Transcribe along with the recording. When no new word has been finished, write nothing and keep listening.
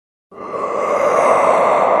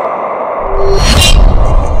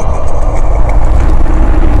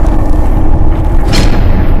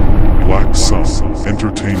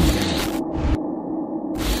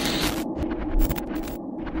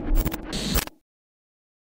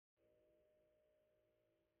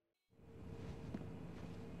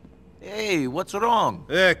Hey, what's wrong?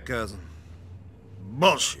 Yeah, cousin.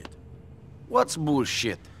 Bullshit. What's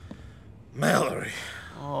bullshit? Mallory.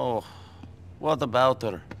 Oh, what about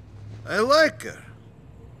her? I like her.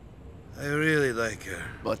 I really like her.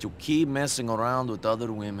 But you keep messing around with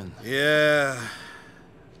other women. Yeah.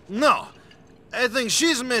 No. I think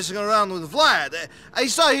she's messing around with Vlad. I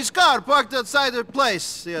saw his car parked outside her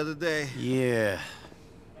place the other day. Yeah.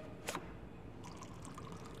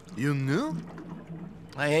 You knew?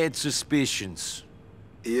 I had suspicions.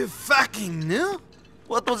 You fucking knew?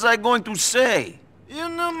 What was I going to say? You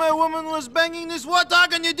knew my woman was banging this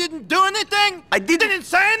warthog and you didn't do anything? I didn't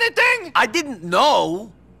say anything? I didn't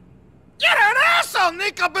know. You're an asshole,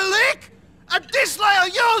 Nico Bellic! A disloyal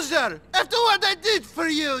user! After what I did for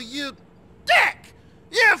you, you dick!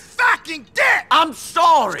 You fucking dick! I'm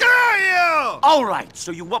sorry. Screw you! All right,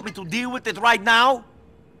 so you want me to deal with it right now?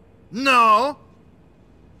 No.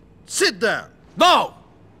 Sit down. No!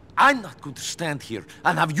 I'm not going to stand here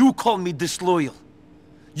and have you call me disloyal.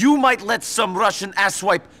 You might let some Russian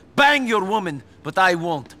asswipe bang your woman, but I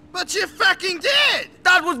won't. But you fucking did!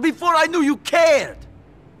 That was before I knew you cared.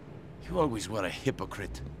 You always were a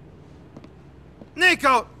hypocrite.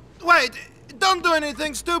 Nico, wait. Don't do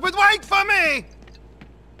anything stupid. Wait for me!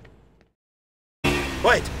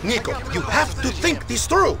 Wait, Nico, you have to think this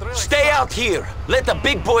through. Stay out here. Let the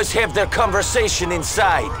big boys have their conversation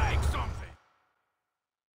inside.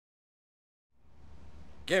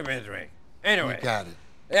 Give me a drink. Anyway, You got it.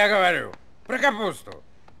 я говорю про капусту.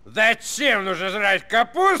 Зачем нужно жрать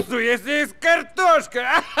капусту, если есть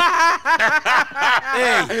картошка?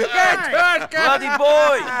 Hey, Картошка! bloody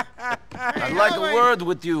boy! I'd like a word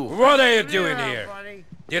with you. What are you doing here?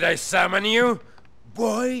 Did I summon you?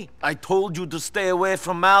 Boy? I told you to stay away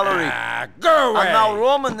from Mallory. Ah, go away! And now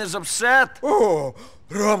Roman is upset. Oh,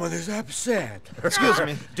 Roman is upset. Excuse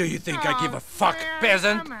me. Do you think I give a fuck,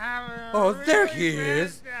 peasant? Oh, there he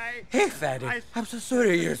is. Hey, fatty. I'm so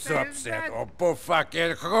sorry you're so upset. Oh, poor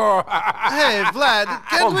fucking whore. Hey, Vlad,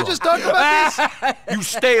 can't Hold we on. just talk about this? You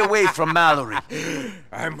stay away from Mallory.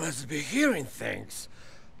 I must be hearing things.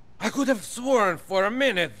 I could have sworn for a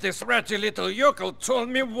minute this ratty little yokel told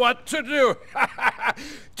me what to do.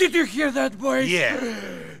 Did you hear that, boys? Yeah.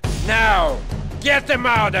 Now, get them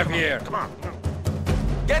out of here. Come on.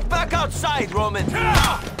 Get back outside, Roman. Do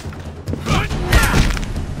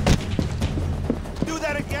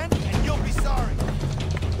that again, and you'll be sorry.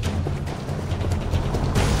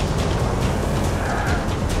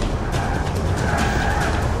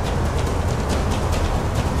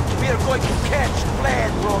 We are going to catch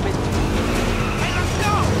Vlad, Roman. Hey, let's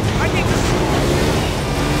go! I need to...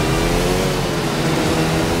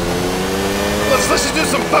 Let's listen to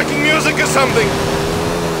some fucking music or something!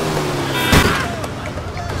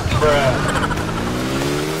 Bruh.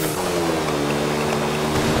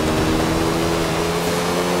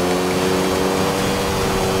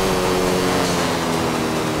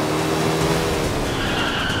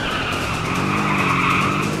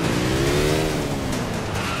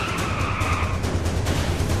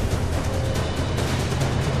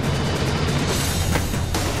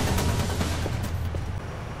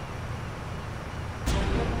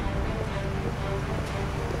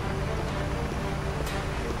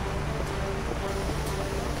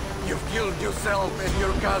 You've killed yourself and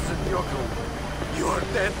your cousin, Yokel. You're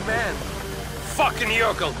a dead man. Fucking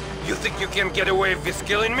yokel. You think you can get away with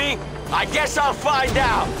killing me? I guess I'll find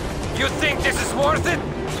out. You think this is worth it?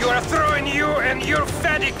 You are throwing you and your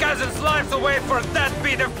fatty cousin's lives away for that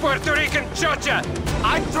bit of Puerto Rican chocha!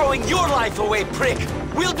 I'm throwing your life away, prick.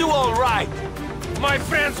 We'll do all right. My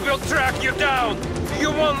friends will track you down!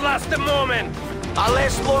 You won't last a moment! I'll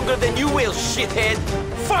last longer than you will, shithead.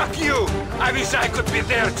 Fuck you! I wish I could be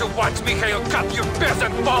there to watch Mikhail cut your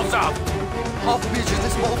peasant balls off! How big is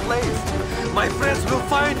this whole place? My friends will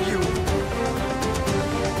find you.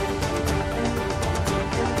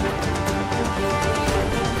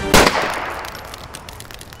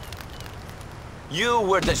 You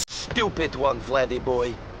were the stupid one, Vladdy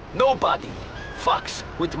boy. Nobody fucks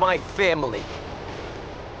with my family.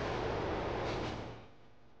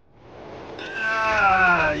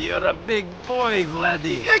 Ah, you're a big boy,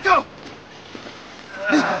 Vladdy. Nico!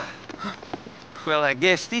 Well, I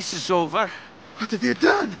guess this is over. What have you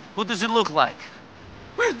done? Who does it look like?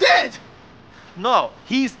 We're dead! No,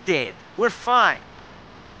 he's dead. We're fine.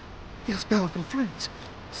 He's powerful friends.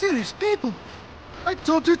 Serious people. I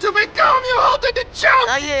told you to be calm, you halted the joke!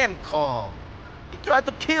 I am calm. He tried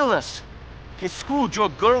to kill us. He screwed your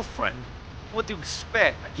girlfriend. What do you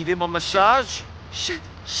expect? I give him a massage? Shit!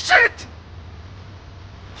 Shit!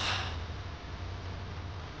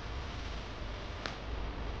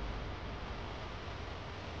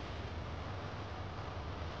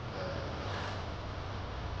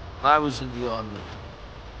 I was in the army,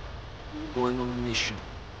 going on a mission.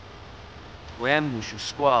 To ambush a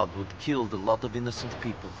squad who'd killed a lot of innocent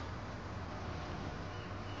people.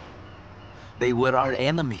 They were our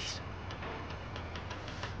enemies.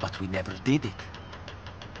 But we never did it.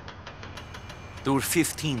 There were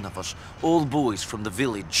 15 of us, all boys from the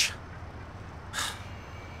village.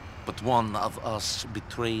 But one of us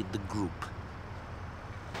betrayed the group.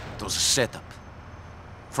 It was a setup.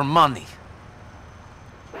 For money.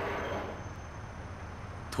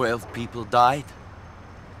 12 people died.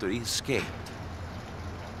 3 escaped.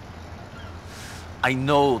 I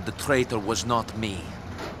know the traitor was not me.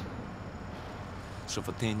 So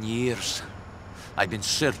for 10 years, I've been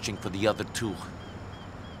searching for the other 2.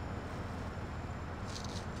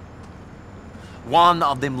 One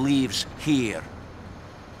of them lives here.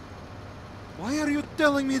 Why are you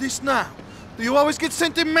telling me this now? Do you always get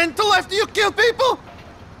sentimental after you kill people?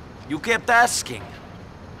 You kept asking.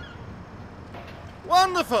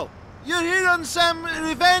 Wonderful! You're here on some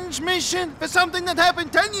revenge mission for something that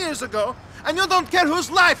happened 10 years ago, and you don't care whose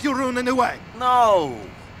life you ruin anyway. No.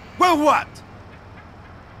 Well, what?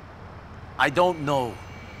 I don't know.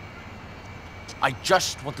 I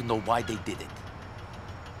just want to know why they did it.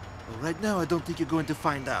 Well, right now, I don't think you're going to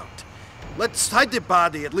find out. Let's hide the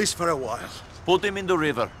body, at least for a while. Put him in the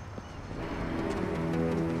river.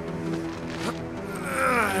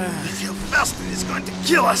 This little bastard is going to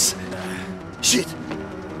kill us! Shit!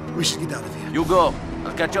 We should get out of here. You go.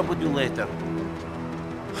 I'll catch up with you later.